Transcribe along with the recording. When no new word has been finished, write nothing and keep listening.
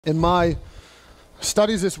In my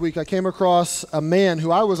studies this week, I came across a man who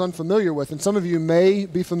I was unfamiliar with, and some of you may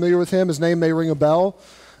be familiar with him. His name may ring a bell.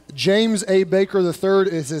 James A. Baker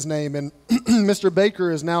III is his name, and Mr. Baker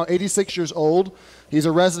is now 86 years old. He's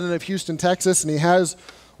a resident of Houston, Texas, and he has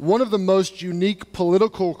one of the most unique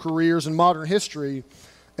political careers in modern history.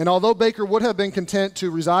 And although Baker would have been content to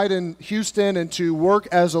reside in Houston and to work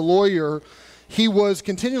as a lawyer, he was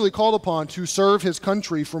continually called upon to serve his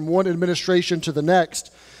country from one administration to the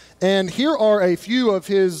next. And here are a few of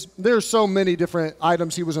there's so many different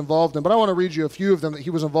items he was involved in, but I want to read you a few of them that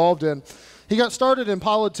he was involved in. He got started in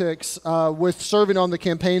politics with serving on the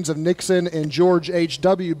campaigns of Nixon and George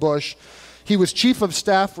H.W. Bush. He was chief of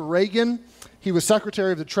staff for Reagan. He was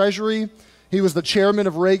secretary of the Treasury. He was the chairman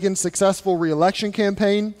of Reagan's successful re-election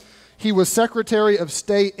campaign. He was secretary of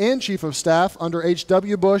state and chief of staff under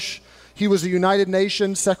H.W. Bush. He was the United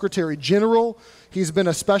Nations Secretary General. He's been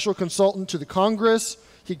a special consultant to the Congress.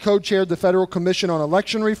 He co-chaired the Federal Commission on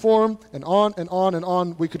Election Reform, and on and on and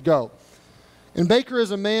on we could go. And Baker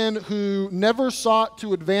is a man who never sought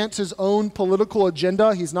to advance his own political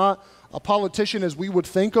agenda. He's not a politician as we would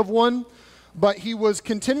think of one, but he was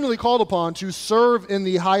continually called upon to serve in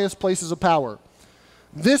the highest places of power.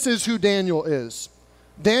 This is who Daniel is.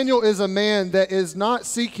 Daniel is a man that is not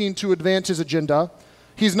seeking to advance his agenda.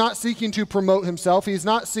 He's not seeking to promote himself. He's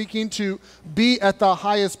not seeking to be at the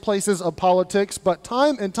highest places of politics. But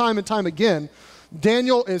time and time and time again,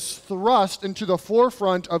 Daniel is thrust into the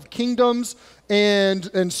forefront of kingdoms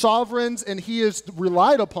and sovereigns, and he is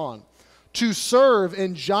relied upon to serve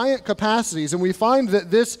in giant capacities. And we find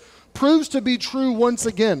that this proves to be true once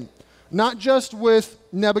again, not just with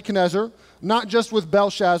Nebuchadnezzar, not just with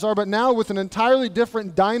Belshazzar, but now with an entirely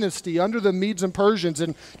different dynasty under the Medes and Persians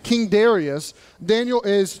and King Darius. Daniel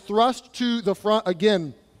is thrust to the front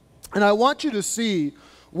again. And I want you to see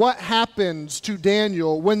what happens to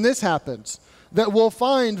Daniel when this happens. That we'll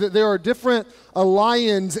find that there are different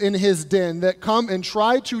lions in his den that come and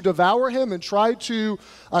try to devour him and try to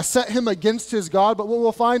set him against his God. But what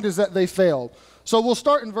we'll find is that they fail. So we'll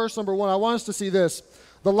start in verse number 1. I want us to see this.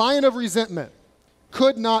 The lion of resentment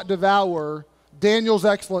could not devour Daniel's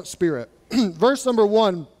excellent spirit. Verse number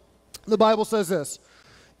 1, the Bible says this.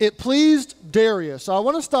 It pleased Darius. So I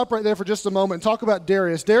want to stop right there for just a moment and talk about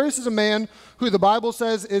Darius. Darius is a man who the Bible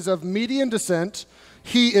says is of Median descent.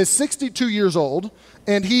 He is 62 years old,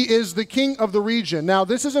 and he is the king of the region. Now,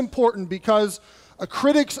 this is important because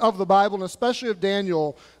critics of the Bible, and especially of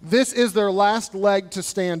Daniel, this is their last leg to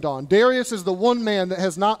stand on. Darius is the one man that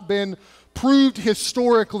has not been proved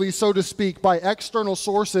historically, so to speak, by external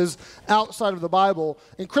sources outside of the Bible.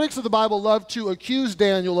 And critics of the Bible love to accuse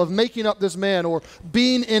Daniel of making up this man or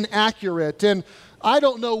being inaccurate. And I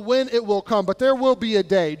don't know when it will come, but there will be a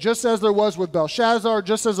day, just as there was with Belshazzar,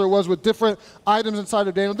 just as there was with different items inside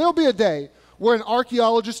of Daniel, there'll be a day where an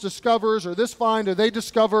archaeologist discovers, or this find, or they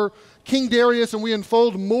discover King Darius, and we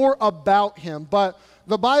unfold more about him. But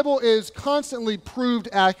the Bible is constantly proved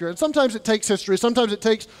accurate. Sometimes it takes history, sometimes it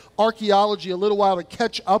takes archaeology a little while to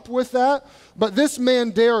catch up with that. But this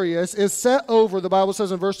man Darius is set over, the Bible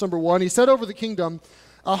says in verse number 1, he set over the kingdom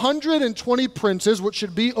 120 princes, which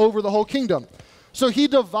should be over the whole kingdom. So he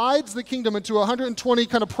divides the kingdom into 120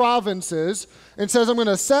 kind of provinces and says, I'm going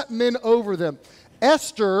to set men over them.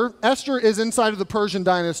 Esther is inside of the Persian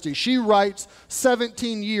dynasty. She writes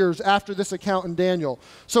 17 years after this account in Daniel.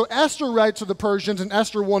 So Esther writes to the Persians in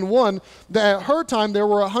Esther 1:1 that at her time there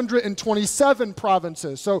were 127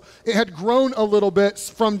 provinces. So it had grown a little bit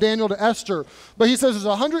from Daniel to Esther. But he says there's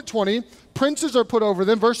 120, princes are put over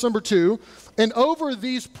them, verse number 2, and over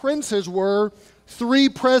these princes were 3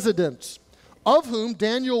 presidents, of whom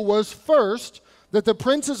Daniel was first, that the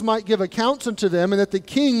princes might give accounts unto them, and that the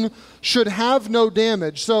king should have no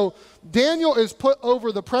damage. So Daniel is put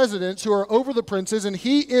over the presidents who are over the princes, and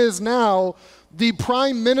he is now the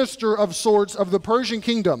prime minister of sorts of the Persian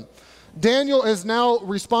kingdom. Daniel is now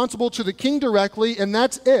responsible to the king directly, and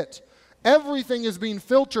that's it. Everything is being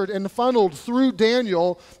filtered and funneled through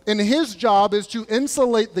Daniel, and his job is to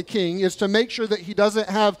insulate the king, is to make sure that he doesn't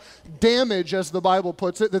have damage, as the Bible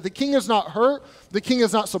puts it, that the king is not hurt, the king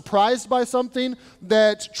is not surprised by something,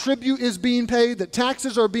 that tribute is being paid, that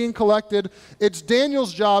taxes are being collected. It's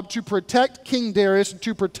Daniel's job to protect King Darius and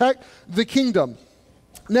to protect the kingdom.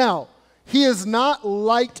 Now, he is not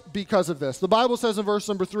liked because of this. The Bible says in verse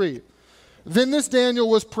number 3, then this Daniel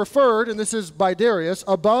was preferred, and this is by Darius,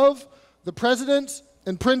 above the presidents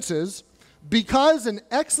and princes, because an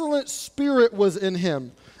excellent spirit was in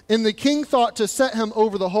him, and the king thought to set him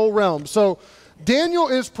over the whole realm. So Daniel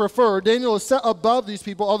is preferred. Daniel is set above these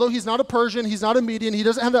people. Although he's not a Persian, he's not a Median, he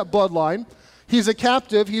doesn't have that bloodline. He's a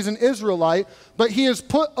captive, he's an Israelite, but he is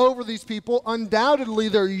put over these people. Undoubtedly,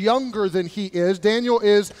 they're younger than he is. Daniel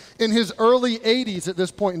is in his early 80s at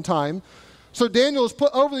this point in time. So Daniel is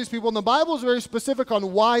put over these people, and the Bible is very specific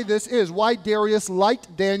on why this is, why Darius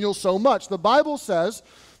liked Daniel so much. The Bible says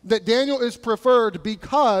that Daniel is preferred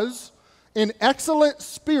because an excellent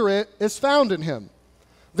spirit is found in him.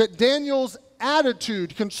 That Daniel's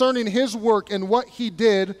attitude concerning his work and what he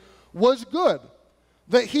did was good.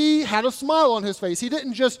 That he had a smile on his face. He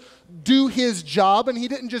didn't just do his job, and he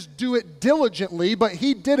didn't just do it diligently, but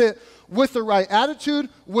he did it with the right attitude,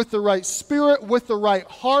 with the right spirit, with the right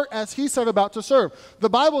heart as he set about to serve. The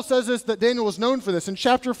Bible says this, that Daniel was known for this. In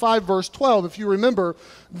chapter 5, verse 12, if you remember,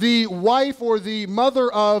 the wife or the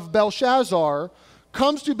mother of Belshazzar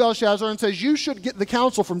comes to Belshazzar and says, you should get the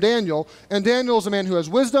counsel from Daniel. And Daniel is a man who has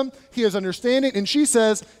wisdom, he has understanding, and she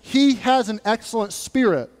says, he has an excellent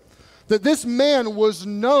spirit. That this man was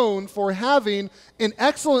known for having an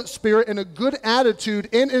excellent spirit and a good attitude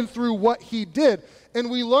in and through what he did. And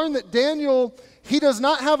we learn that Daniel, he does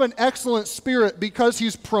not have an excellent spirit because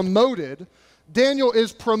he's promoted. Daniel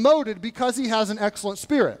is promoted because he has an excellent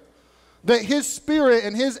spirit. That his spirit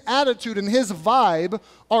and his attitude and his vibe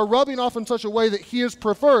are rubbing off in such a way that he is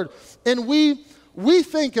preferred. And we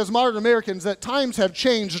think as modern Americans that times have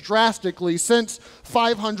changed drastically since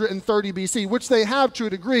 530 BC, which they have to a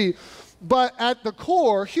degree, but at the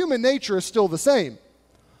core, human nature is still the same.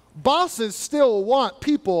 Bosses still want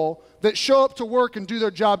people that show up to work and do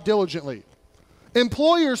their job diligently.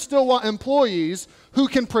 Employers still want employees who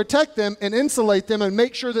can protect them and insulate them and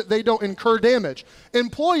make sure that they don't incur damage.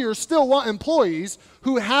 Employers still want employees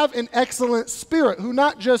who have an excellent spirit, who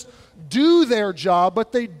not just do their job,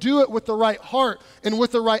 but they do it with the right heart and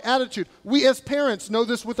with the right attitude. We as parents know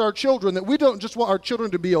this with our children, that we don't just want our children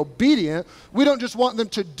to be obedient. We don't just want them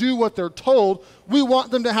to do what they're told. We want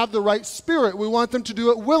them to have the right spirit. We want them to do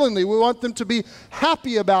it willingly. We want them to be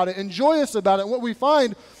happy about it and joyous about it. And what we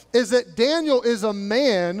find is that Daniel is a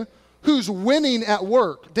man who's winning at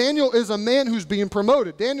work. Daniel is a man who's being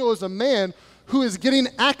promoted. Daniel is a man who is getting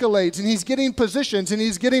accolades, and he's getting positions, and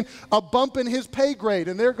he's getting a bump in his pay grade.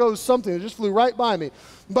 And there goes something. It just flew right by me.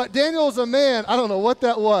 But Daniel is a man, I don't know what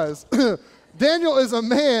that was. Daniel is a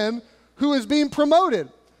man who is being promoted.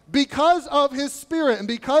 Because of his spirit and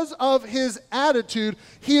because of his attitude,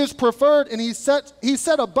 he is preferred, and he's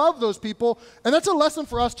set above those people. And that's a lesson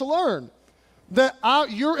for us to learn. That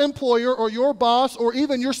your employer or your boss or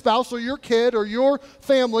even your spouse or your kid or your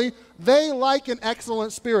family, they like an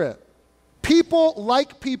excellent spirit. People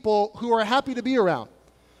like people who are happy to be around.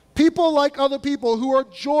 People like other people who are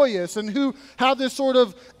joyous and who have this sort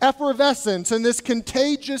of effervescence and this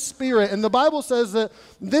contagious spirit. And the Bible says that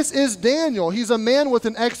this is Daniel. He's a man with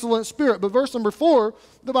an excellent spirit. But verse number 4,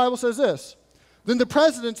 the Bible says this. Then the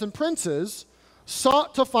presidents and princes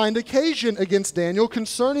sought to find occasion against Daniel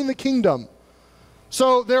concerning the kingdom.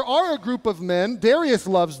 So there are a group of men, Darius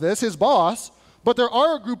loves this, his boss, but there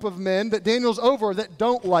are a group of men that Daniel's over that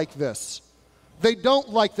don't like this. They don't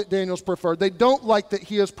like that Daniel's preferred. They don't like that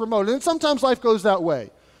he is promoted. And sometimes life goes that way.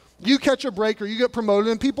 You catch a break or you get promoted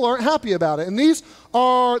and people aren't happy about it. And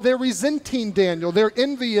they're resenting Daniel. They're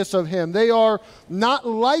envious of him. They are not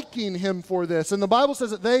liking him for this. And the Bible says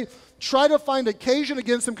that they try to find occasion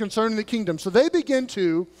against him concerning the kingdom. So they begin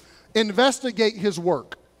to investigate his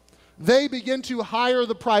work. They begin to hire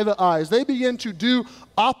the private eyes. They begin to do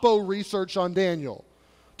oppo research on Daniel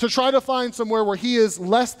to try to find somewhere where he is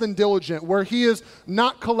less than diligent, where he is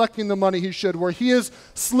not collecting the money he should, where he is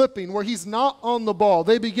slipping, where he's not on the ball.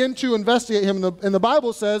 They begin to investigate him, and the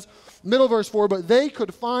Bible says, middle verse 4, but they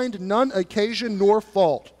could find none occasion nor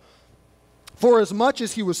fault. For as much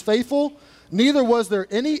as he was faithful, neither was there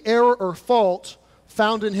any error or fault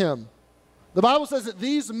found in him. The Bible says that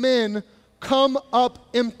these men come up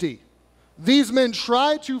empty. These men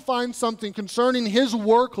try to find something concerning his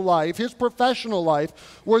work life, his professional life,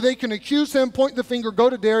 where they can accuse him, point the finger, go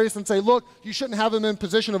to Darius and say, look, you shouldn't have him in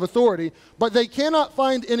position of authority. But they cannot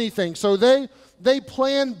find anything. So they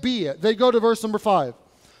plan B it. They go to verse number 5.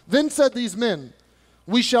 Then said these men,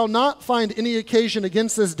 we shall not find any occasion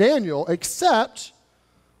against this Daniel, except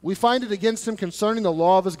we find it against him concerning the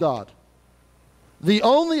law of his God. The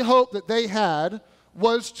only hope that they had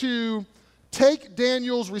was to take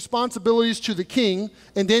Daniel's responsibilities to the king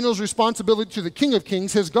and Daniel's responsibility to the King of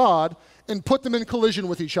Kings, his God, and put them in collision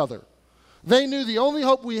with each other. They knew the only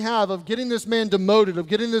hope we have of getting this man demoted, of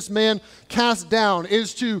getting this man cast down,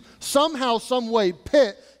 is to somehow, some way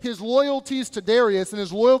pit his loyalties to Darius and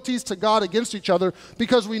his loyalties to God against each other,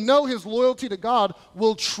 because we know his loyalty to God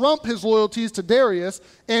will trump his loyalties to Darius,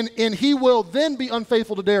 and he will then be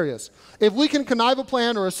unfaithful to Darius. If we can connive a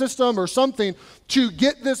plan or a system or something to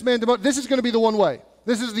get this man demoted, this is going to be the one way.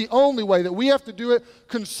 This is the only way that we have to do it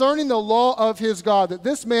concerning the law of his God, that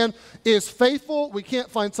this man is faithful. We can't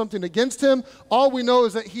find something against him. All we know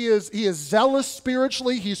is that he is zealous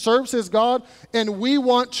spiritually. He serves his God, and we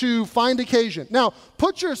want to find occasion. Now,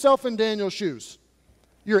 put yourself in Daniel's shoes.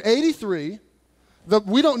 You're 83.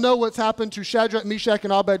 We don't know what's happened to Shadrach, Meshach,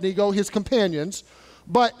 and Abednego, his companions,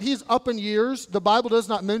 but he's up in years. The Bible does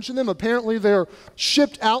not mention them. Apparently, they're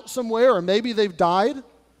shipped out somewhere, or maybe they've died.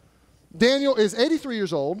 Daniel is 83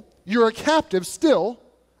 years old. You're a captive still.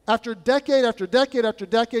 After decade after decade after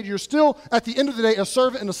decade, you're still, at the end of the day, a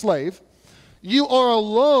servant and a slave. You are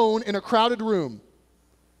alone in a crowded room.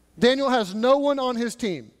 Daniel has no one on his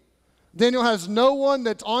team. Daniel has no one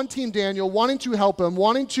that's on Team Daniel wanting to help him,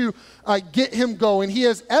 wanting to get him going. He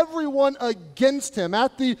has everyone against him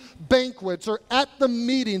at the banquets or at the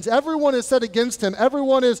meetings. Everyone is set against him.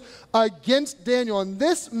 Everyone is against Daniel. And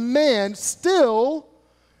this man still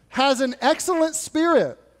has an excellent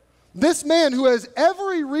spirit. This man who has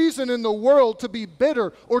every reason in the world to be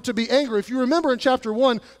bitter or to be angry. If you remember in chapter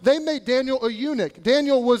 1, they made Daniel a eunuch.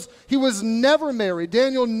 Daniel was never married.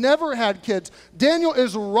 Daniel never had kids. Daniel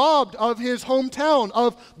is robbed of his hometown,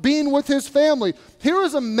 of being with his family. Here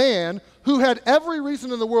is a man who had every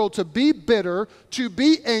reason in the world to be bitter, to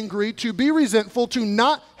be angry, to be resentful, to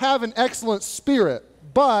not have an excellent spirit.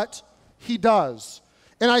 But he does.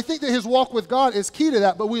 And I think that his walk with God is key to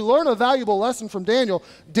that, but we learn a valuable lesson from Daniel.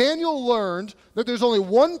 Daniel learned that there's only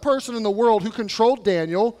one person in the world who controlled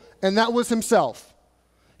Daniel, and that was himself.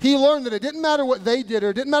 He learned that it didn't matter what they did,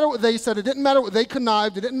 or it didn't matter what they said, it didn't matter what they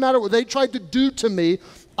connived, it didn't matter what they tried to do to me.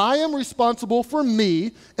 I am responsible for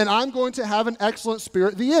me, and I'm going to have an excellent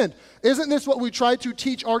spirit at the end. Isn't this what we try to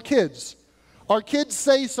teach our kids? Our kids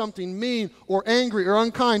say something mean or angry or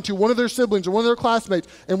unkind to one of their siblings or one of their classmates,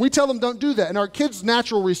 and we tell them don't do that. And our kids'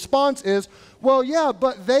 natural response is, well, yeah,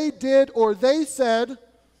 but they did or they said.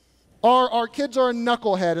 Our kids are a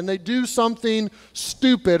knucklehead and they do something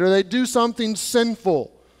stupid or they do something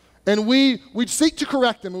sinful. And we seek to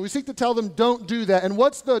correct them and we seek to tell them don't do that. And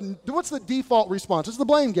what's the default response? It's the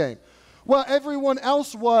blame game. Well, everyone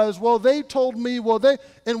else was. Well, they told me. Well, they.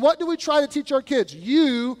 And what do we try to teach our kids?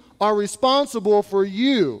 You are responsible for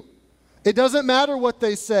you. It doesn't matter what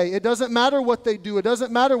they say. It doesn't matter what they do. It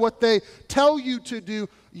doesn't matter what they tell you to do.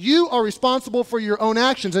 You are responsible for your own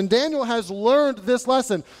actions. And Daniel has learned this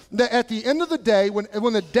lesson, that at the end of the day, when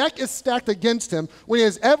the deck is stacked against him, when he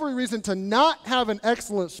has every reason to not have an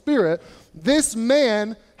excellent spirit, this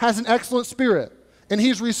man has an excellent spirit. And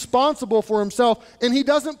he's responsible for himself, and he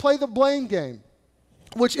doesn't play the blame game,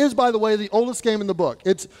 which is, by the way, the oldest game in the book.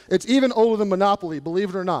 It's even older than Monopoly, believe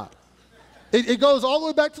it or not. It goes all the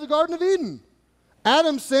way back to the Garden of Eden.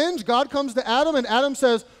 Adam sins, God comes to Adam, and Adam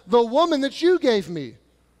says, the woman that you gave me,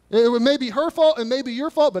 it may be her fault and maybe your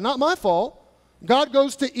fault, but not my fault. God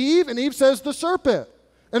goes to Eve, and Eve says, the serpent.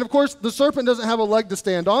 And of course, the serpent doesn't have a leg to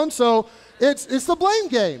stand on, so it's the blame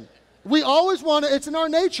game. We always want to, it's in our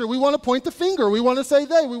nature, we want to point the finger, we want to say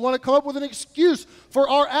they, we want to come up with an excuse for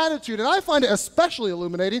our attitude. And I find it especially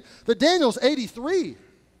illuminating that Daniel's 83.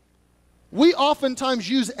 We oftentimes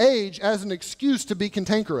use age as an excuse to be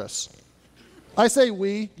cantankerous. I say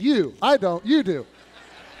we, you. I don't, you do.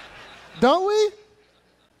 Don't we?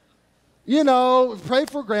 You know, pray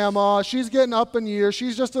for grandma. She's getting up in years.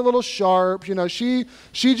 She's just a little sharp. You know, she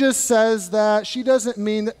just says that. She doesn't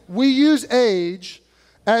mean that. We use age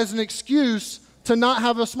as an excuse to not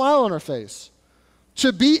have a smile on our face,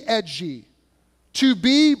 to be edgy, to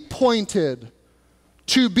be pointed,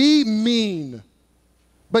 to be mean.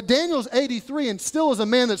 But Daniel's 83 and still is a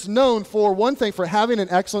man that's known for one thing, for having an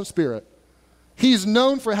excellent spirit. He's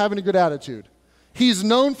known for having a good attitude. He's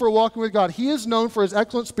known for walking with God. He is known for his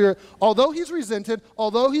excellent spirit. Although he's resented,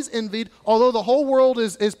 although he's envied, although the whole world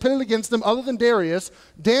is pitted against him other than Darius,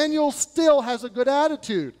 Daniel still has a good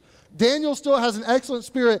attitude. Daniel still has an excellent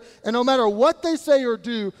spirit, and no matter what they say or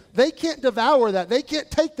do, they can't devour that. They can't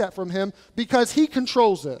take that from him because he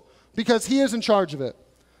controls it, because he is in charge of it.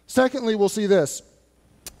 Secondly, we'll see this.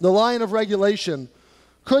 The lion of regulation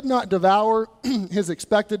could not devour his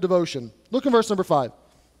expected devotion. Look in verse number 5.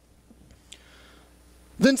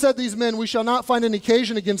 Then said these men, we shall not find an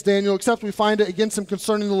occasion against Daniel except we find it against him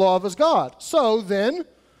concerning the law of his God. So then,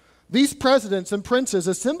 these presidents and princes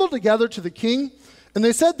assembled together to the king, and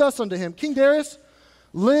they said thus unto him, King Darius,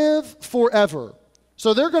 live forever.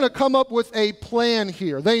 So they're going to come up with a plan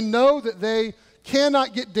here. They know that they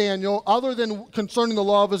cannot get Daniel other than concerning the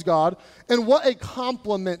law of his God. And what a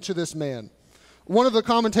compliment to this man. One of the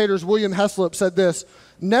commentators, William Heslop, said this: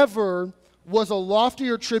 never was a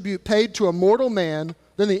loftier tribute paid to a mortal man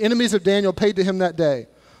than the enemies of Daniel paid to him that day.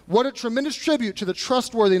 What a tremendous tribute to the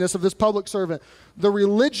trustworthiness of this public servant. The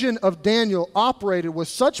religion of Daniel operated with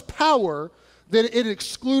such power that it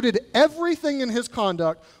excluded everything in his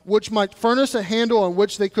conduct which might furnish a handle on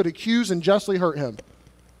which they could accuse and justly hurt him.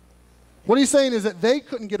 What he's saying is that they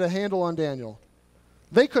couldn't get a handle on Daniel.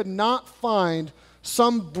 They could not find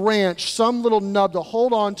some branch, some little nub to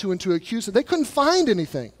hold on to and to accuse him. They couldn't find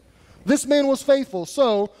anything. This man was faithful.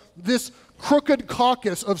 So this crooked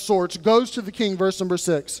caucus of sorts goes to the king, verse number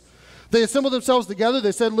 6. They assembled themselves together.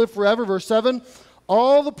 They said, live forever, verse 7.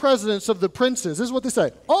 All the presidents of the princes, this is what they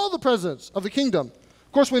say, all the presidents of the kingdom.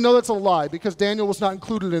 Of course, we know that's a lie because Daniel was not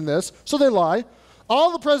included in this, so they lie.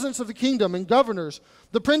 All the presidents of the kingdom and governors,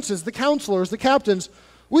 the princes, the counselors, the captains,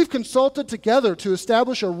 we've consulted together to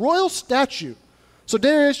establish a royal statute. So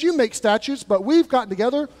Darius, you make statutes, but we've gotten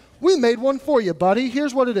together. We made one for you, buddy.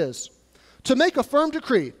 Here's what it is. To make a firm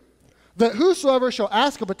decree that whosoever shall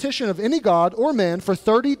ask a petition of any god or man for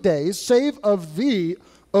 30 days, save of thee,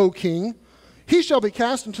 O king, he shall be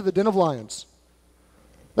cast into the den of lions.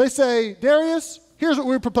 They say, Darius, here's what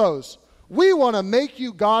we propose. We want to make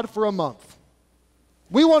you God for a month.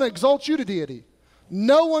 We want to exalt you to deity.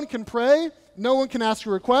 No one can pray. No one can ask a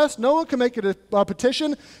request. No one can make a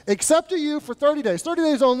petition except to you for 30 days. 30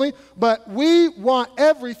 days only, but we want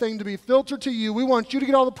everything to be filtered to you. We want you to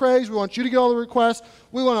get all the praise. We want you to get all the requests.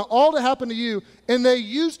 We want it all to happen to you. And they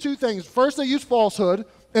use two things. First, they use falsehood,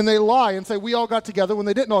 and they lie and say, we all got together when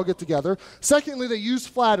they didn't all get together. Secondly, they use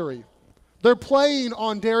flattery. They're playing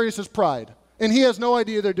on Darius's pride, and he has no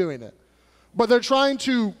idea they're doing it. But they're trying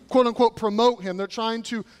to, quote unquote, promote him. They're trying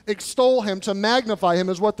to extol him, to magnify him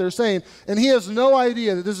is what they're saying. And he has no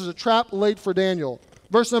idea that this is a trap laid for Daniel.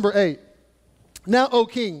 Verse number 8. Now, O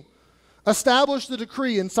king, establish the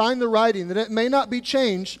decree and sign the writing that it may not be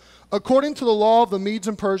changed according to the law of the Medes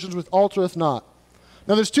and Persians, which altereth not.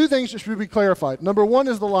 Now, there's two things that should be clarified. Number one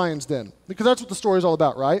is the lion's den, because that's what the story is all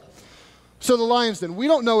about, right? So the lion's den, we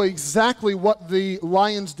don't know exactly what the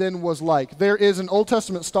lion's den was like. There is an Old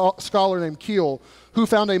Testament scholar named Keel who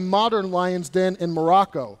found a modern lion's den in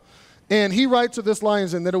Morocco. And he writes of this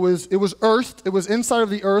lion's den that it was earthed, it was inside of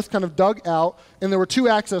the earth, kind of dug out, and there were two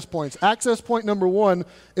access points. Access point number one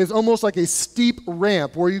is almost like a steep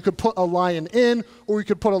ramp where you could put a lion in, or you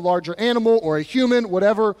could put a larger animal or a human,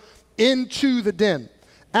 whatever, into the den.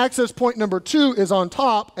 Access point number two is on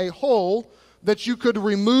top, a hole that you could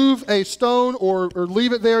remove a stone or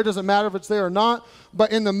leave it there. It doesn't matter if it's there or not.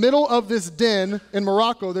 But in the middle of this den in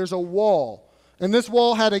Morocco, there's a wall. And this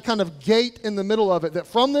wall had a kind of gate in the middle of it that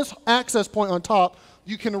from this access point on top,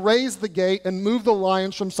 you can raise the gate and move the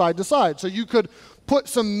lions from side to side. So you could put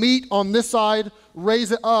some meat on this side,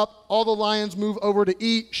 raise it up, all the lions move over to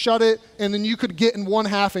eat, shut it, and then you could get in one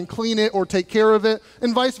half and clean it or take care of it,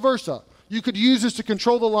 and vice versa. You could use this to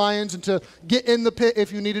control the lions and to get in the pit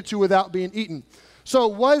if you needed to without being eaten. So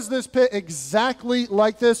was this pit exactly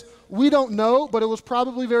like this? We don't know, but it was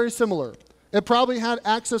probably very similar. It probably had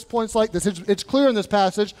access points like this. It's clear in this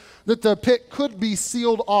passage that the pit could be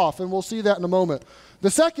sealed off, and we'll see that in a moment. The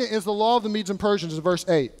second is the law of the Medes and Persians in verse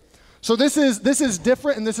 8. So this is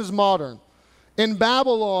different and this is modern. In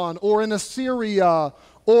Babylon or in Assyria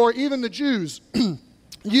or even the Jews,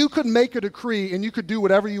 you could make a decree and you could do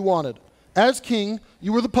whatever you wanted. As king,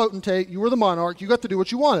 you were the potentate, you were the monarch, you got to do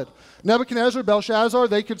what you wanted. Nebuchadnezzar, Belshazzar,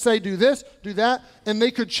 they could say do this, do that, and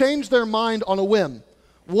they could change their mind on a whim.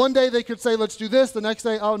 One day they could say let's do this, the next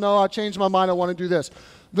day, oh no, I changed my mind, I want to do this.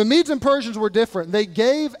 The Medes and Persians were different. They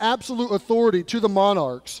gave absolute authority to the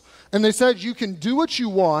monarchs, and they said you can do what you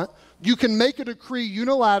want, you can make a decree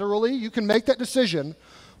unilaterally, you can make that decision,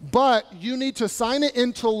 but you need to sign it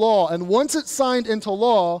into law, and once it's signed into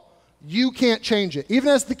law, you can't change it. Even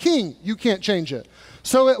as the king, you can't change it.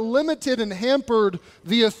 So it limited and hampered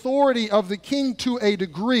the authority of the king to a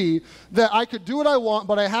degree that I could do what I want,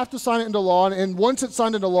 but I have to sign it into law, and once it's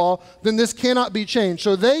signed into law, then this cannot be changed.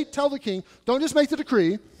 So they tell the king, don't just make the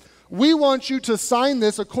decree. We want you to sign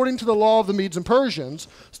this according to the law of the Medes and Persians,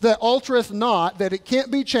 so that altereth not, that it can't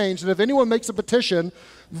be changed, and if anyone makes a petition,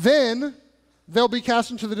 then they'll be cast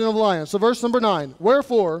into the den of lions. So verse number 9,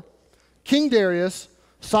 wherefore King Darius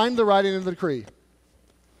signed the writing of the decree.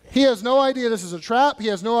 He has no idea this is a trap. He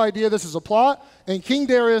has no idea this is a plot. And King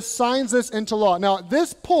Darius signs this into law. Now, at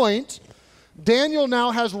this point, Daniel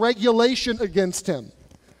now has regulation against him.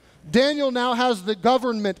 Daniel now has the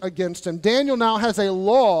government against him. Daniel now has a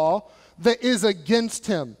law that is against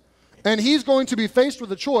him. And he's going to be faced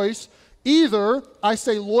with a choice. Either I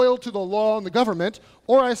stay loyal to the law and the government,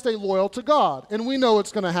 or I stay loyal to God. And we know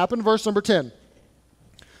it's going to happen. Verse number 10.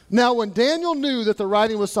 Now when Daniel knew that the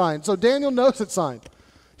writing was signed, so Daniel knows it's signed.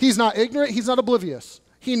 He's not ignorant. He's not oblivious.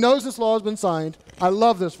 He knows this law has been signed. I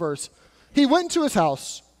love this verse. He went into his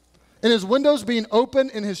house, and his windows being open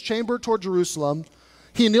in his chamber toward Jerusalem,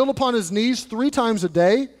 he kneeled upon his knees 3 times a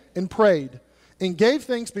day and prayed, and gave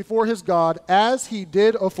thanks before his God as he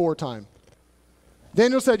did aforetime.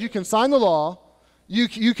 Daniel said, you can sign the law,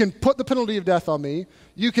 you can put the penalty of death on me,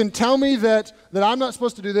 you can tell me that I'm not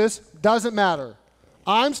supposed to do this, doesn't matter.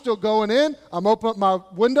 I'm still going in, I'm opening up my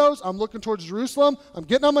windows, I'm looking towards Jerusalem, I'm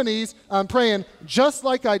getting on my knees, I'm praying just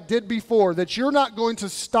like I did before, that you're not going to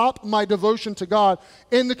stop my devotion to God.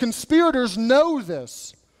 And the conspirators know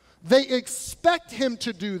this. They expect him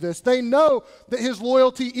to do this. They know that his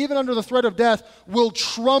loyalty, even under the threat of death, will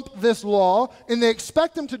trump this law, and they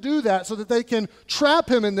expect him to do that so that they can trap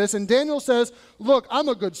him in this. And Daniel says, look, I'm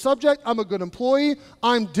a good subject, I'm a good employee,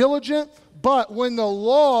 I'm diligent, but when the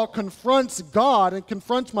law confronts God and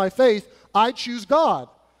confronts my faith, I choose God.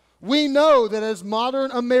 We know that as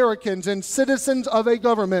modern Americans and citizens of a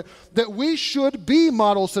government, that we should be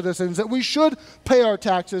model citizens, that we should pay our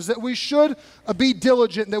taxes, that we should be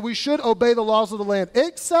diligent, that we should obey the laws of the land,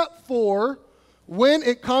 except for when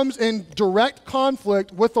it comes in direct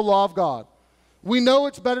conflict with the law of God. We know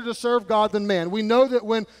it's better to serve God than man. We know that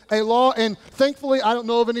when a law, and thankfully I don't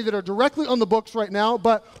know of any that are directly on the books right now,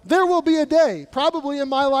 but there will be a day, probably in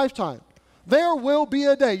my lifetime, there will be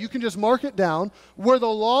a day, you can just mark it down, where the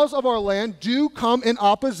laws of our land do come in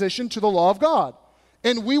opposition to the law of God.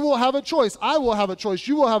 And we will have a choice. I will have a choice.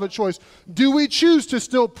 You will have a choice. Do we choose to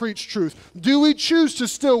still preach truth? Do we choose to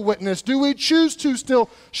still witness? Do we choose to still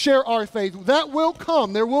share our faith? That will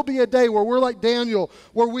come. There will be a day where we're like Daniel,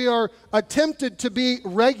 where we are attempted to be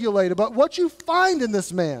regulated. But what you find in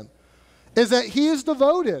this man is that he is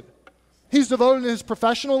devoted. He's devoted in his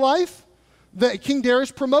professional life. That King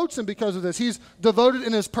Darius promotes him because of this. He's devoted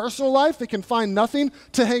in his personal life. They can find nothing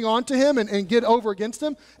to hang on to him and get over against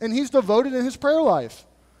him. And he's devoted in his prayer life.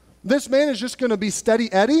 This man is just going to be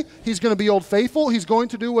steady Eddie. He's going to be old faithful. He's going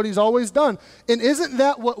to do what he's always done. And isn't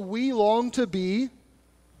that what we long to be?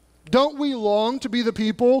 Don't we long to be the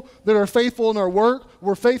people that are faithful in our work?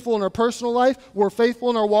 We're faithful in our personal life. We're faithful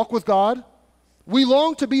in our walk with God. We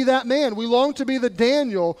long to be that man. We long to be the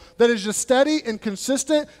Daniel that is just steady and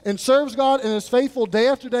consistent and serves God and is faithful day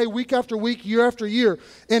after day, week after week, year after year.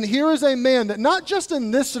 And here is a man that not just in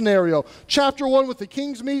this scenario, chapter 1 with the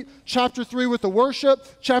king's meat, chapter 3 with the worship,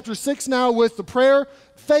 chapter 6 now with the prayer,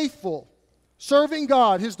 faithful, serving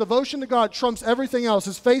God, his devotion to God trumps everything else.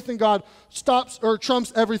 His faith in God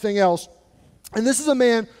trumps everything else. And this is a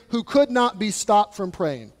man who could not be stopped from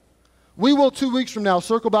praying. We will 2 weeks from now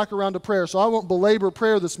circle back around to prayer, so I won't belabor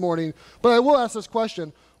prayer this morning, but I will ask this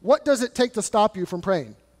question. What does it take to stop you from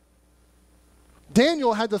praying?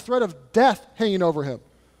 Daniel had the threat of death hanging over him,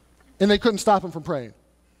 and they couldn't stop him from praying.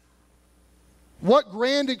 What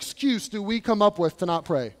grand excuse do we come up with to not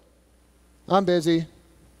pray? I'm busy.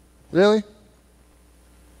 Really?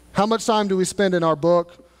 How much time do we spend in our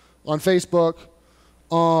book, on Facebook,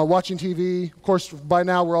 watching TV? Of course, by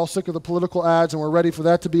now we're all sick of the political ads and we're ready for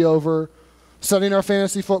that to be over. Setting our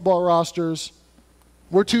fantasy football rosters.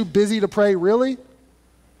 We're too busy to pray, really?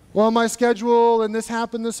 Well, my schedule and this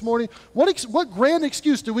happened this morning. What grand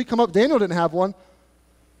excuse do we come up? Daniel didn't have one.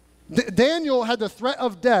 Daniel had the threat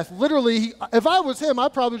of death. Literally, if I was him,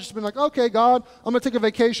 I'd probably just been like, okay, God, I'm going to take a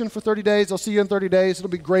vacation for 30 days. I'll see you in 30 days. It'll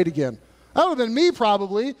be great again. That would have been me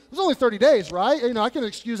probably. It was only 30 days, right? I can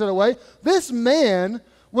excuse it away. This man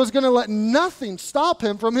was going to let nothing stop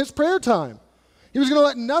him from his prayer time. He was going to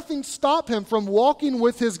let nothing stop him from walking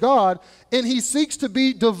with his God, and he seeks to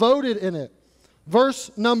be devoted in it.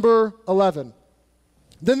 Verse number 11.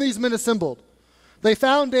 Then these men assembled. They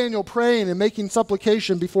found Daniel praying and making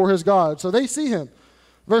supplication before his God. So they see him.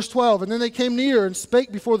 Verse 12. And then they came near and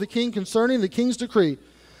spake before the king concerning the king's decree.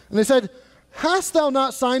 And they said, Hast thou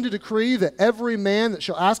not signed a decree that every man that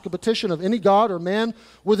shall ask a petition of any god or man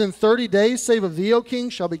within 30 days, save of thee, O king,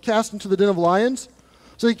 shall be cast into the den of lions?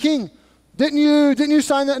 So the king, didn't you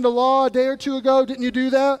sign that into law a day or two ago? Didn't you do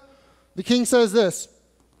that? The king says this,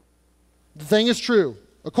 the thing is true.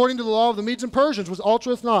 According to the law of the Medes and Persians, which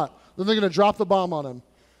altereth not. Then they're going to drop the bomb on him.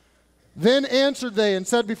 Then answered they and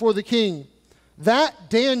said before the king, that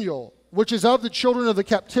Daniel, which is of the children of the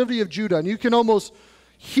captivity of Judah, and you can almost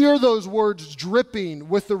hear those words dripping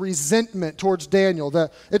with the resentment towards Daniel.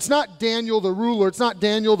 It's not Daniel the ruler. It's not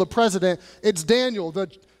Daniel the president. It's Daniel, the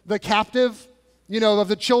the captive, of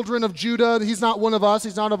the children of Judah. He's not one of us.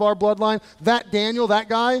 He's not of our bloodline. That Daniel, that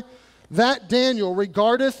guy, that Daniel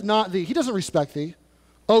regardeth not thee. He doesn't respect thee,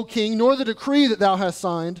 O king, nor the decree that thou hast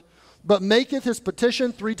signed, but maketh his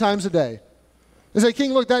petition 3 times a day. They say,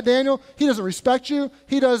 King, look, that Daniel, he doesn't respect you.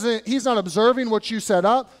 He's not observing what you set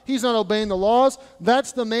up. He's not obeying the laws.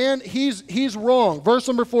 That's the man. He's wrong. Verse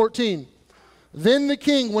number 14. Then the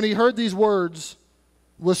king, when he heard these words,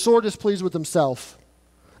 was sore displeased with himself.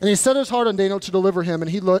 And he set his heart on Daniel to deliver him,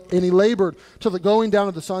 and he labored till the going down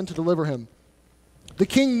of the sun to deliver him. The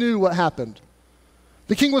king knew what happened.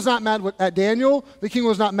 The king was not mad at Daniel. The king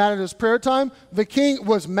was not mad at his prayer time. The king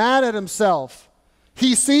was mad at himself.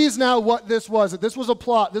 He sees now what this was, that this was a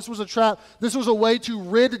plot, this was a trap, this was a way to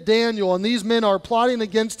rid Daniel, and these men are plotting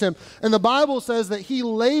against him. And the Bible says that he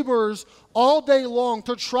labors all day long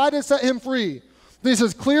to try to set him free. He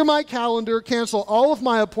says, clear my calendar, cancel all of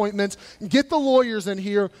my appointments, get the lawyers in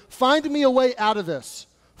here, find me a way out of this.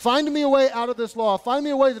 Find me a way out of this law. Find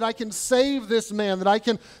me a way that I can save this man, that I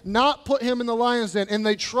can not put him in the lion's den. And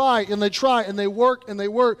they try, and they try, and they work, and they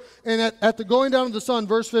work. And at the going down of the sun,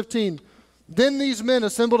 verse 15, then these men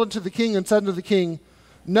assembled unto the king and said unto the king,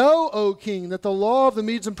 Know, O king, that the law of the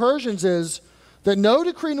Medes and Persians is that no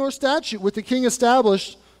decree nor statute which the king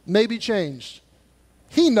established may be changed.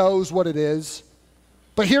 He knows what it is.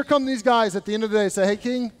 But here come these guys at the end of the day and say, hey,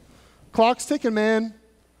 king, clock's ticking, man.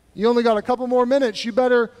 You only got a couple more minutes. You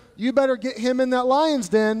better get him in that lion's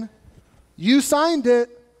den. You signed it.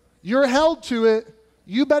 You're held to it.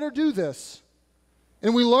 You better do this.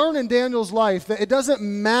 And we learn in Daniel's life that it doesn't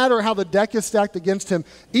matter how the deck is stacked against him.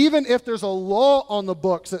 Even if there's a law on the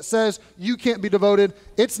books that says you can't be devoted,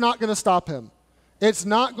 it's not going to stop him. It's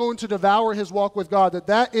not going to devour his walk with God.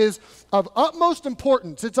 That is of utmost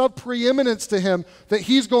importance. It's of preeminence to him that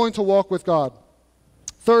he's going to walk with God.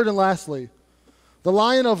 Third and lastly, the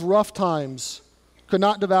lion of rough times could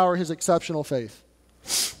not devour his exceptional faith.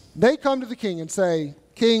 They come to the king and say,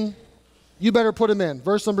 King, you better put him in.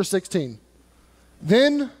 Verse number 16.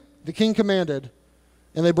 Then the king commanded,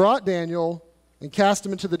 and they brought Daniel and cast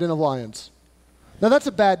him into the den of lions. Now that's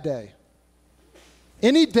a bad day.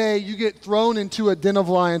 Any day you get thrown into a den of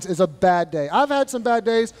lions is a bad day. I've had some bad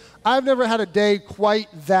days. I've never had a day quite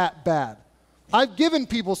that bad. I've given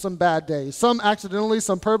people some bad days, some accidentally,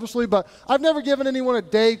 some purposely, but I've never given anyone a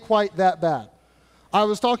day quite that bad. I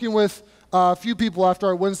was talking with a few people after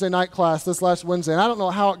our Wednesday night class this last Wednesday, and I don't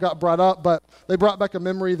know how it got brought up, but they brought back a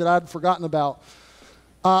memory that I'd forgotten about.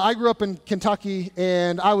 I grew up in Kentucky,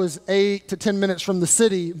 and I was 8 to 10 minutes from the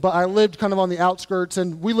city, but I lived kind of on the outskirts,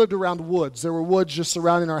 and we lived around woods. There were woods just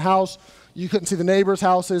surrounding our house. You couldn't see the neighbors'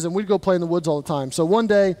 houses, and we'd go play in the woods all the time. So one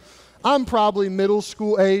day, I'm probably middle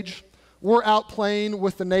school age. We're out playing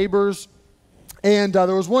with the neighbors, and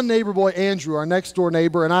there was one neighbor boy, Andrew, our next door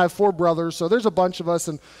neighbor, and I have 4 brothers, so there's a bunch of us,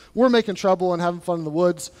 and we're making trouble and having fun in the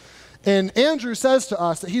woods. And Andrew says to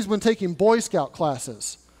us that he's been taking Boy Scout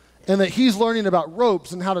classes, and that he's learning about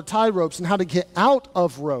ropes and how to tie ropes and how to get out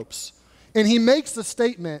of ropes. And he makes the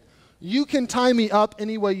statement, you can tie me up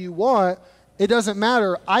any way you want. It doesn't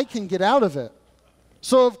matter. I can get out of it.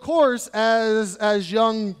 So, of course, as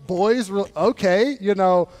young boys, we're okay,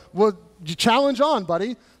 well, you challenge on,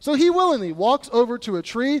 buddy. So he willingly walks over to a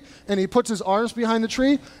tree, and he puts his arms behind the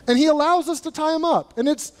tree, and he allows us to tie him up. And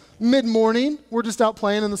it's mid-morning. We're just out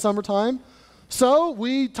playing in the summertime. So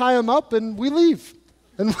we tie him up, and we leave.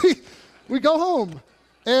 And we go home,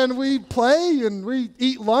 and we play, and we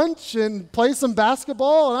eat lunch, and play some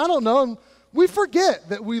basketball, and I don't know, and we forget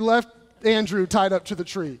that we left Andrew tied up to the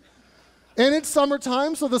tree. And it's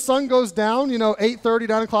summertime, so the sun goes down, 8:30,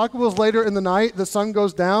 9 o'clock. It was later in the night. The sun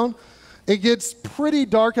goes down. It gets pretty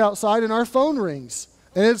dark outside, and our phone rings.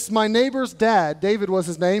 And it's my neighbor's dad, David was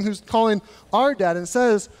his name, who's calling our dad and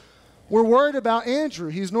says, we're worried about Andrew.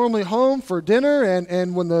 He's normally home for dinner,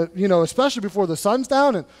 and when especially before the sun's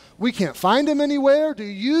down, and we can't find him anywhere. Do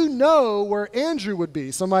you know where Andrew would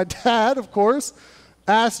be? So my dad, of course,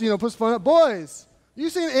 asked, puts the phone up, boys, you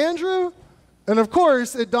seen Andrew? And of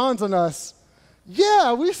course, it dawns on us,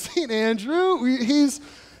 yeah, we've seen Andrew.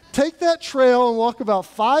 Take that trail and walk about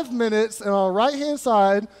 5 minutes, and on the right-hand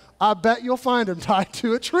side, I bet you'll find him tied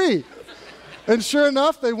to a tree. And sure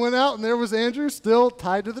enough, they went out, and there was Andrew still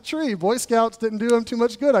tied to the tree. Boy Scouts didn't do him too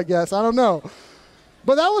much good, I guess. I don't know.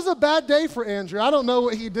 But that was a bad day for Andrew. I don't know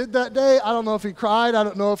what he did that day. I don't know if he cried. I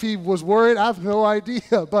don't know if he was worried. I have no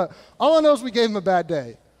idea. But all I know is we gave him a bad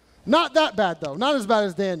day. Not that bad, though. Not as bad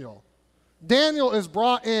as Daniel. Daniel is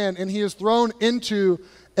brought in, and he is thrown into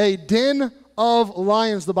a den of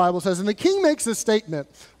lions, the Bible says. And the king makes this statement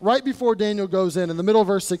right before Daniel goes in the middle of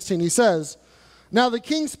verse 16. He says, Now the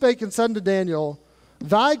king spake and said unto Daniel,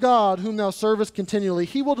 Thy God, whom thou servest continually,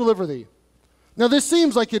 he will deliver thee. Now, this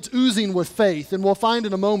seems like it's oozing with faith, and we'll find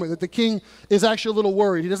in a moment that the king is actually a little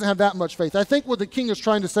worried. He doesn't have that much faith. I think what the king is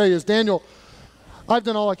trying to say is, Daniel, I've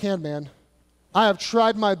done all I can, man. I have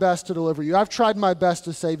tried my best to deliver you. I've tried my best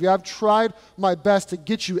to save you. I've tried my best to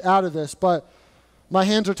get you out of this, but my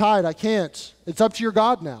hands are tied. I can't. It's up to your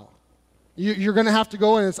God now. You're going to have to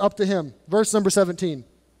go in. It's up to him. Verse number 17.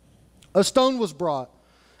 A stone was brought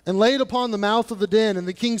and laid upon the mouth of the den, and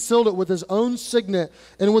the king sealed it with his own signet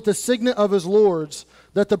and with the signet of his lords,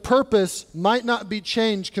 that the purpose might not be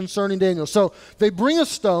changed concerning Daniel. So they bring a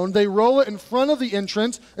stone, they roll it in front of the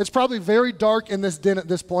entrance. It's probably very dark in this den at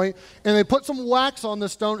this point, and they put some wax on the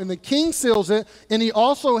stone, and the king seals it, and he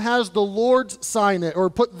also has the lords sign it, or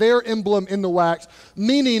put their emblem in the wax,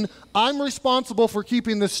 meaning I'm responsible for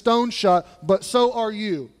keeping the stone shut, but so are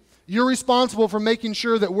you. You're responsible for making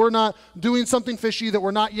sure that we're not doing something fishy, that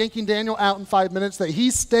we're not yanking Daniel out in 5 minutes, that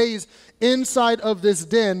he stays inside of this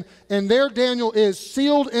den, and there Daniel is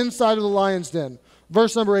sealed inside of the lion's den.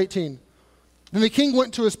 Verse number 18. Then the king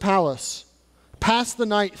went to his palace, passed the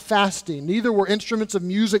night fasting. Neither were instruments of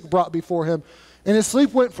music brought before him, and his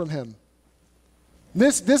sleep went from him.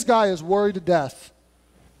 This guy is worried to death.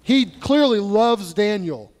 He clearly loves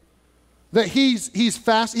Daniel, that he's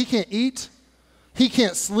fast, he can't eat. He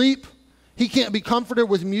can't sleep. He can't be comforted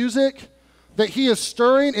with music. That he is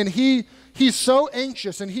stirring, and he's so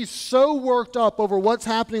anxious, and he's so worked up over what's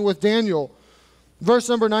happening with Daniel. Verse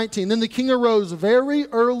number 19. Then the king arose very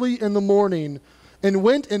early in the morning and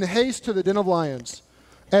went in haste to the den of lions.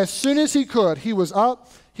 As soon as he could, he was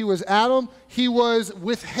up, he was at them, he was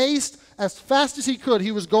with haste, as fast as he could,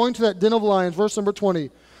 he was going to that den of lions. Verse number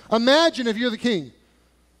 20. Imagine if you're the king,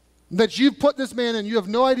 that you've put this man in, you have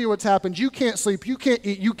no idea what's happened, you can't sleep, you can't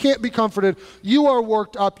eat, you can't be comforted, you are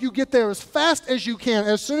worked up, you get there as fast as you can,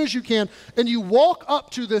 as soon as you can, and you walk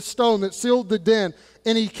up to this stone that sealed the den,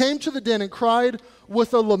 and he came to the den and cried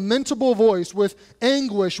with a lamentable voice, with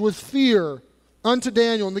anguish, with fear, unto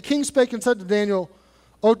Daniel. And the king spake and said to Daniel,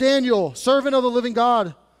 O Daniel, servant of the living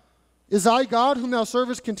God, is thy God, whom thou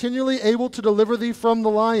servest continually, able to deliver thee from the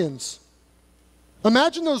lions?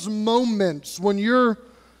 Imagine those moments when you're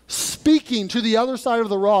speaking to the other side of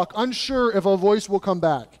the rock, unsure if a voice will come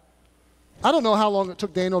back. I don't know how long it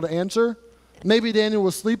took Daniel to answer. Maybe Daniel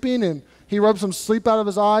was sleeping and he rubbed some sleep out of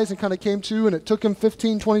his eyes and kind of came to, and it took him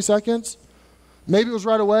 15, 20 seconds. Maybe it was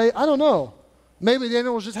right away. I don't know. Maybe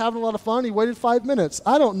Daniel was just having a lot of fun. He waited 5 minutes.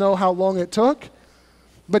 I don't know how long it took.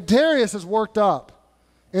 But Darius is worked up,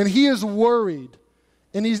 and he is worried.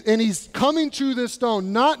 And he's coming to this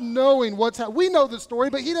stone, not knowing what's happening. We know the story,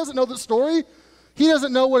 but he doesn't know the story. He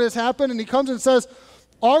doesn't know what has happened, and he comes and says,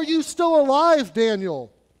 are you still alive,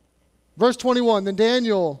 Daniel? Verse 21, then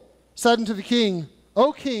Daniel said unto the king,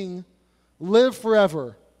 O king, live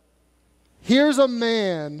forever. Here's a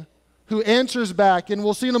man who answers back, and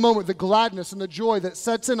we'll see in a moment the gladness and the joy that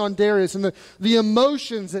sets in on Darius and the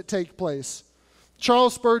emotions that take place.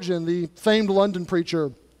 Charles Spurgeon, the famed London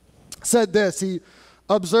preacher, said this. He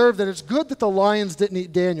observed that it's good that the lions didn't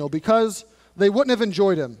eat Daniel because they wouldn't have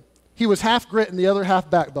enjoyed him. He was half grit and the other half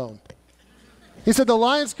backbone. He said the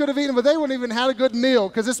lions could have eaten him, but they wouldn't even had a good meal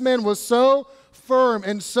because this man was so firm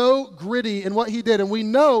and so gritty in what he did. And we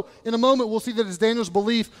know, in a moment, we'll see that it's Daniel's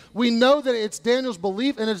belief. We know that it's Daniel's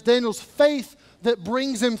belief and it's Daniel's faith that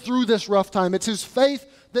brings him through this rough time. It's his faith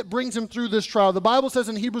that brings him through this trial. The Bible says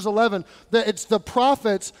in Hebrews 11 that it's the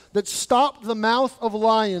prophets that stopped the mouth of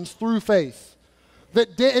lions through faith.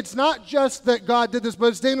 That it's not just that God did this, but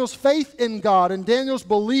it's Daniel's faith in God, and Daniel's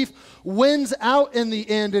belief wins out in the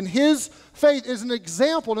end, and his faith is an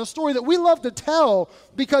example and a story that we love to tell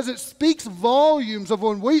because it speaks volumes of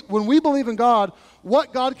when we believe in God,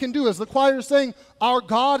 what God can do. As the choir is saying, our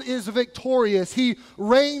God is victorious. He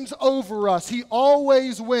reigns over us. He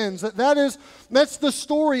always wins. That's the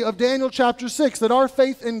story of Daniel chapter 6, that our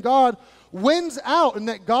faith in God wins out and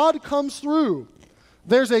that God comes through.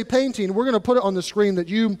 There's a painting, we're going to put it on the screen, that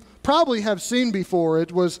you probably have seen before.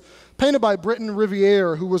 It was painted by Breton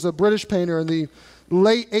Riviere, who was a British painter in the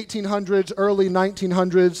late 1800s, early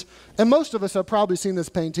 1900s, and most of us have probably seen this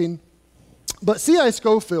painting. But C.I.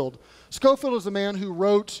 Scofield is a man who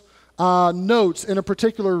wrote notes in a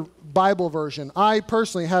particular Bible version. I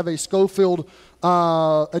personally have a Scofield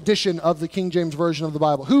edition of the King James Version of the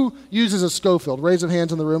Bible. Who uses a Scofield? Raise of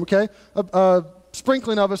hands in the room, okay?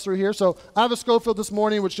 Sprinkling of us through here. So I have a Scofield this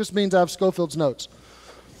morning, which just means I have Scofield's notes.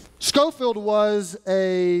 Scofield was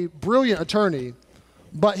a brilliant attorney,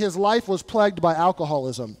 but his life was plagued by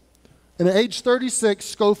alcoholism. And at age 36,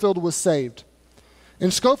 Scofield was saved.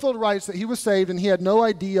 And Scofield writes that he was saved and he had no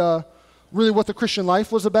idea really what the Christian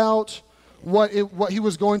life was about, what he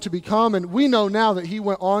was going to become. And we know now that he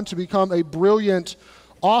went on to become a brilliant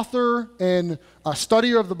author and a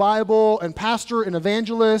studier of the Bible and pastor and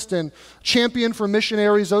evangelist and champion for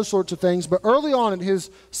missionaries, those sorts of things. But early on in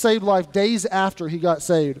his saved life, days after he got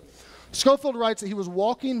saved, Scofield writes that he was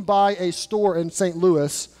walking by a store in St.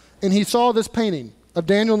 Louis and he saw this painting of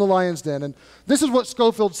Daniel in the lion's den. And this is what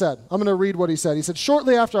Scofield said. I'm going to read what he said. He said,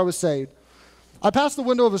 "Shortly after I was saved, I passed the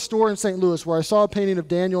window of a store in St. Louis where I saw a painting of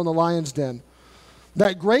Daniel in the lion's den.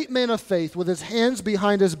 That great man of faith with his hands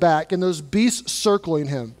behind his back and those beasts circling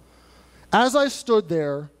him. As I stood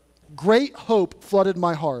there, great hope flooded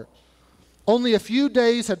my heart. Only a few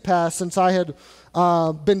days had passed since I had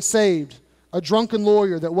been saved, a drunken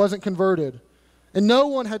lawyer that wasn't converted, and no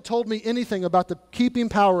one had told me anything about the keeping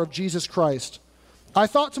power of Jesus Christ. I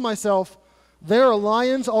thought to myself, there are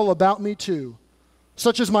lions all about me too,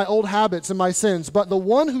 such as my old habits and my sins, but the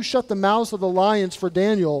one who shut the mouths of the lions for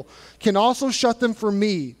Daniel can also shut them for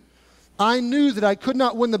me. I knew that I could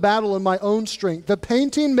not win the battle in my own strength. The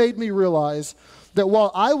painting made me realize that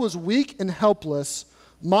while I was weak and helpless,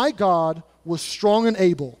 my God was strong and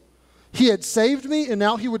able. He had saved me, and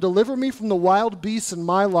now he would deliver me from the wild beasts in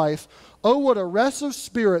my life. Oh, what a rest of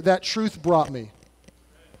spirit that truth brought me."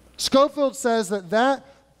 Scofield says that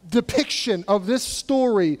depiction of this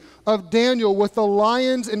story of Daniel with the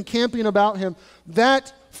lions encamping about him,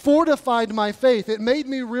 that fortified my faith. It made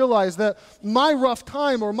me realize that my rough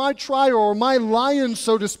time or my trial or my lions,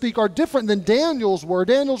 so to speak, are different than Daniel's were.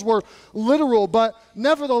 Daniel's were literal, but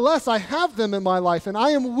nevertheless, I have them in my life, and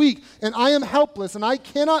I am weak, and I am helpless, and I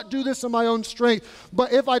cannot do this in my own strength.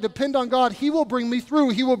 But if I depend on God, he will bring me through.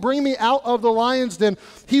 He will bring me out of the lion's den.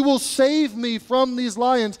 He will save me from these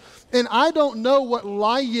lions. And I don't know what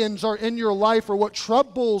lions are in your life or what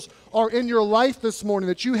troubles are in your life this morning,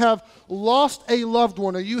 that you have lost a loved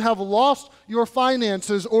one, or you have lost your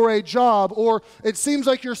finances or a job, or it seems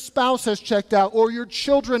like your spouse has checked out, or your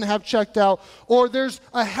children have checked out, or there's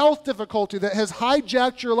a health difficulty that has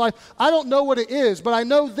hijacked your life. I don't know what it is, but I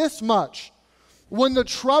know this much. When the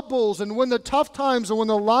troubles and when the tough times and when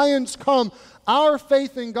the lions come, our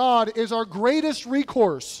faith in God is our greatest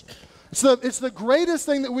recourse. It's the greatest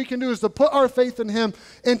thing that we can do, is to put our faith in him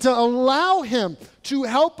and to allow him to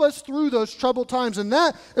help us through those troubled times. And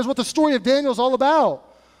that is what the story of Daniel is all about.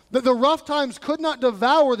 That the rough times could not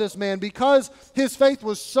devour this man because his faith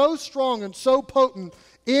was so strong and so potent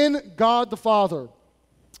in God the Father.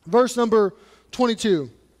 Verse number 22.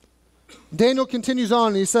 Daniel continues on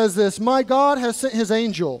and he says this, "My God has sent his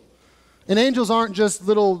angel." And angels aren't just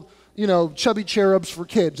little, chubby cherubs for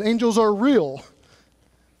kids. Angels are real.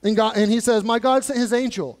 And he says, "My God sent his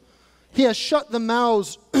angel. He has shut the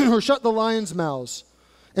mouths, or shut the lions' mouths.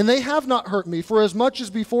 And they have not hurt me, for as much as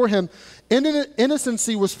before him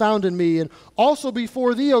innocency was found in me, and also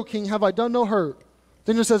before thee, O king, have I done no hurt."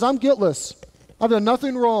 Then he says, "I'm guiltless. I've done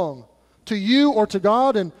nothing wrong to you or to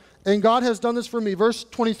God, and God has done this for me." Verse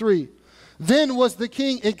 23. "Then was the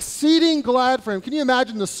king exceeding glad for him." Can you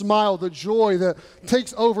imagine the smile, the joy that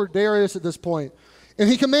takes over Darius at this point? "And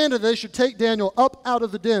he commanded they should take Daniel up out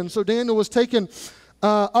of the den. So Daniel was taken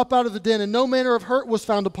up out of the den, and no manner of hurt was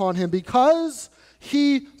found upon him, because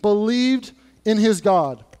he believed in his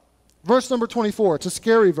God." Verse number 24. It's a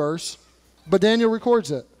scary verse, but Daniel records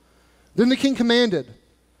it. "Then the king commanded,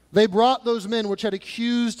 they brought those men which had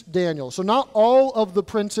accused Daniel." So not all of the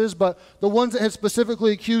princes, but the ones that had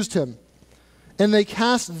specifically accused him. "And they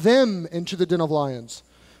cast them into the den of lions,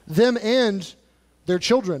 them and their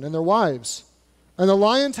children and their wives. And the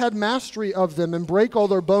lions had mastery of them, and brake all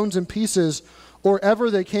their bones in pieces, or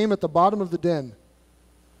ever they came at the bottom of the den."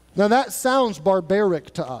 Now that sounds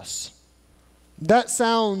barbaric to us. That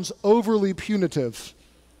sounds overly punitive.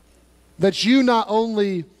 That you not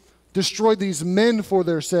only destroyed these men for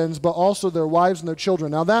their sins, but also their wives and their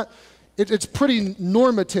children. Now it's pretty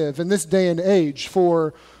normative in this day and age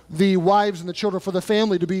for the wives and the children, for the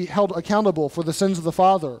family to be held accountable for the sins of the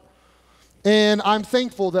father. And I'm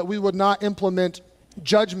thankful that we would not implement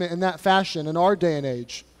judgment in that fashion in our day and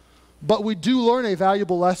age. But we do learn a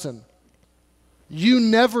valuable lesson. You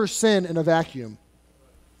never sin in a vacuum.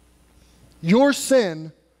 Your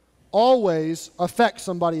sin always affects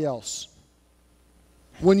somebody else.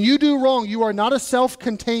 When you do wrong, you are not a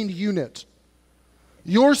self-contained unit.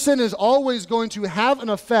 Your sin is always going to have an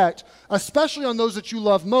effect, especially on those that you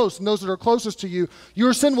love most and those that are closest to you.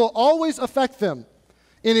 Your sin will always affect them.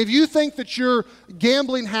 And if you think that your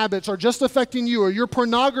gambling habits are just affecting you, or your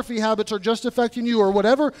pornography habits are just affecting you, or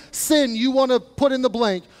whatever sin you want to put in the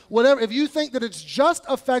blank, if you think that it's just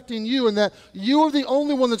affecting you and that you are the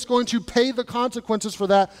only one that's going to pay the consequences for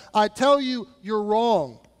that, I tell you, you're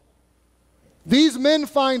wrong. These men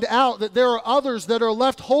find out that there are others that are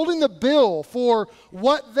left holding the bill for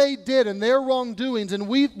what they did and their wrongdoings. And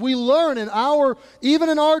we learn even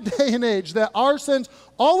in our day and age, that our sins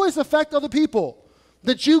always affect other people.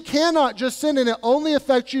 That you cannot just sin and it only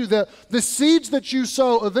affects you. That the seeds that you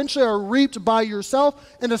sow eventually are reaped by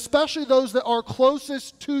yourself, and especially those that are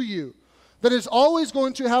closest to you. That is always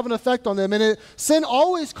going to have an effect on them. And sin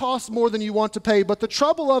always costs more than you want to pay. But the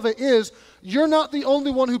trouble of it is, you're not the only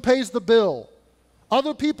one who pays the bill.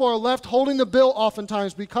 Other people are left holding the bill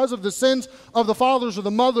oftentimes because of the sins of the fathers or the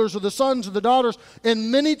mothers or the sons or the daughters.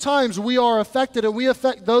 And many times we are affected, and we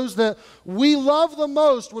affect those that we love the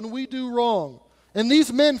most when we do wrong. And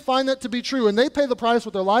these men find that to be true, and they pay the price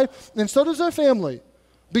with their life, and so does their family,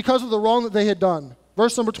 because of the wrong that they had done.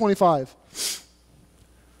 Verse number 25.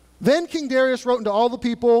 Then King Darius wrote unto all the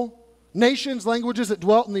people, nations, languages that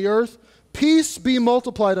dwelt in the earth, peace be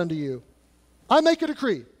multiplied unto you. I make a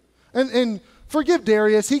decree. And forgive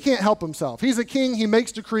Darius, he can't help himself. He's a king, he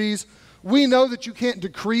makes decrees. We know that you can't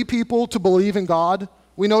decree people to believe in God.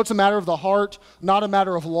 We know it's a matter of the heart, not a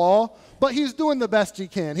matter of law. But he's doing the best he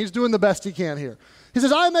can. He's doing the best he can here. He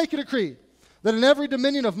says, I make a decree that in every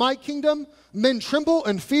dominion of my kingdom, men tremble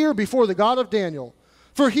and fear before the God of Daniel.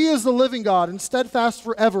 For he is the living God, and steadfast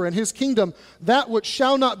forever, and his kingdom that which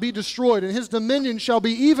shall not be destroyed, and his dominion shall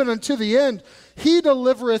be even unto the end. He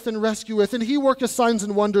delivereth and rescueth, and he worketh signs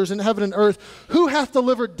and wonders in heaven and earth. Who hath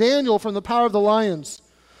delivered Daniel from the power of the lions?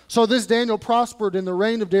 So this Daniel prospered in the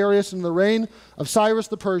reign of Darius and the reign of Cyrus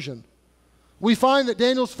the Persian. We find that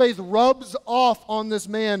Daniel's faith rubs off on this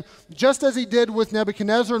man, just as he did with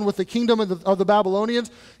Nebuchadnezzar and with the kingdom of the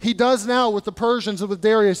Babylonians. He does now with the Persians and with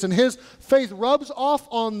Darius, and his faith rubs off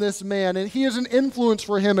on this man, and he is an influence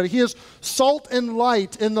for him, and he is salt and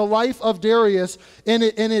light in the life of Darius, and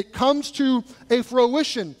it comes to a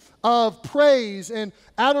fruition of praise and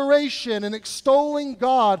adoration and extolling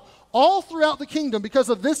God all throughout the kingdom because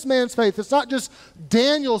of this man's faith. It's not just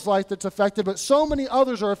Daniel's life that's affected, but so many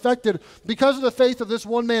others are affected because of the faith of this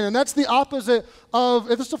one man. And that's the opposite of,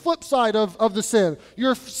 it's the flip side of the sin.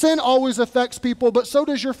 Your sin always affects people, but so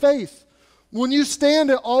does your faith. When you stand,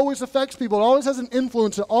 it always affects people. It always has an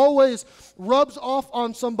influence. It always rubs off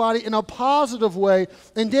on somebody in a positive way.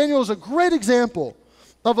 And Daniel is a great example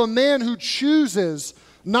of a man who chooses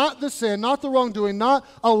not the sin, not the wrongdoing, not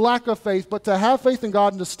a lack of faith, but to have faith in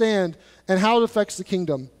God and to stand, and how it affects the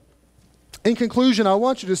kingdom. In conclusion, I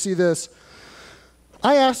want you to see this.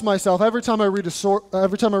 I ask myself every time I read a story,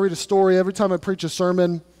 every time I preach a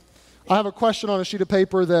sermon, I have a question on a sheet of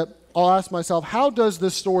paper that I'll ask myself, how does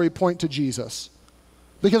this story point to Jesus?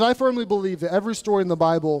 Because I firmly believe that every story in the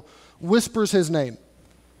Bible whispers his name.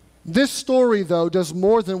 This story, though, does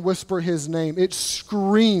more than whisper his name. It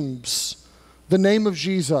screams the name of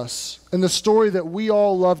Jesus and the story that we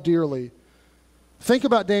all love dearly. Think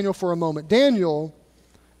about Daniel for a moment. Daniel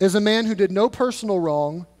is a man who did no personal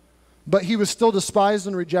wrong, but he was still despised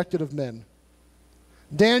and rejected of men.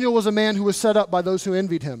 Daniel was a man who was set up by those who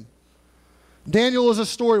envied him. Daniel is a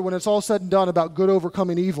story, when it's all said and done, about good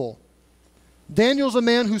overcoming evil. Daniel's a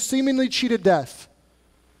man who seemingly cheated death.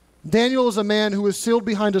 Daniel is a man who was sealed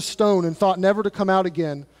behind a stone and thought never to come out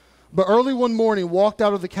again, but early one morning walked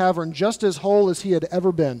out of the cavern just as whole as he had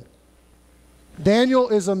ever been. Daniel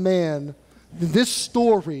is a man, this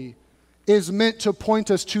story is meant to point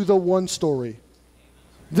us to the one story.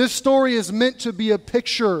 This story is meant to be a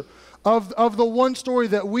picture of the one story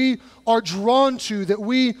that we are drawn to, that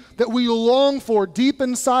we long for deep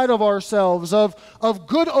inside of ourselves, of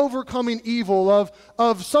good overcoming evil,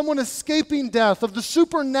 of someone escaping death, of the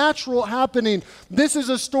supernatural happening. This is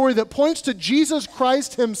a story that points to Jesus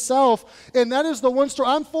Christ himself, and that is the one story.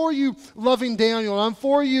 I'm for you loving Daniel, and I'm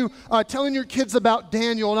for you telling your kids about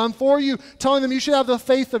Daniel, and I'm for you telling them you should have the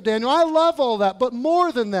faith of Daniel. I love all that, but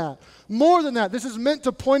more than that, this is meant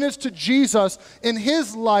to point us to Jesus in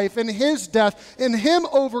his life, in his death, in him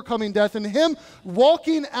overcoming death, in him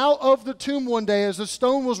walking out of the tomb one day as the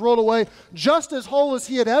stone was rolled away, just as whole as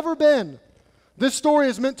he had ever been. This story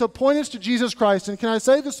is meant to point us to Jesus Christ. And can I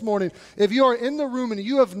say this morning, if you are in the room and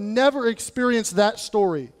you have never experienced that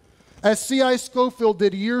story, as C.I. Scofield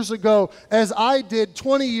did years ago, as I did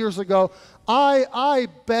 20 years ago, I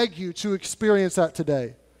beg you to experience that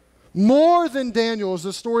today. More than Daniel is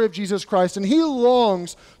the story of Jesus Christ, and he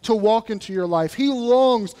longs to walk into your life. He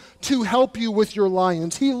longs to help you with your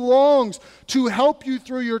lions. He longs to help you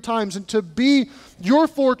through your times and to be your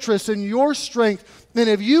fortress and your strength. And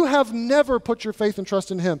if you have never put your faith and trust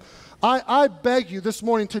in him, I beg you this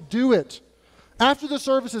morning to do it. After the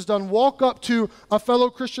service is done, walk up to a fellow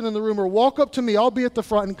Christian in the room, or walk up to me, I'll be at the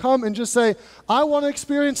front, and come and just say, I want to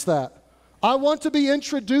experience that. I want to be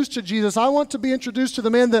introduced to Jesus. I want to be introduced to the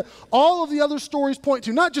man that all of the other stories point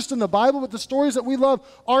to, not just in the Bible, but the stories that we love.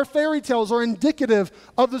 Our fairy tales are indicative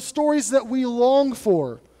of the stories that we long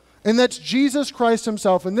for, and that's Jesus Christ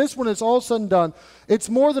himself. And this, when it's all said and done, it's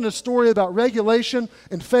more than a story about regulation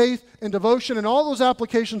and faith and devotion, and all those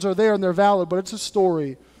applications are there and they're valid, but it's a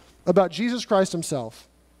story about Jesus Christ himself.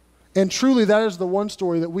 And truly, that is the one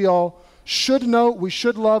story that we all should know, we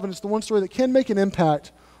should love, and it's the one story that can make an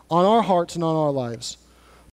impact on our hearts and on our lives.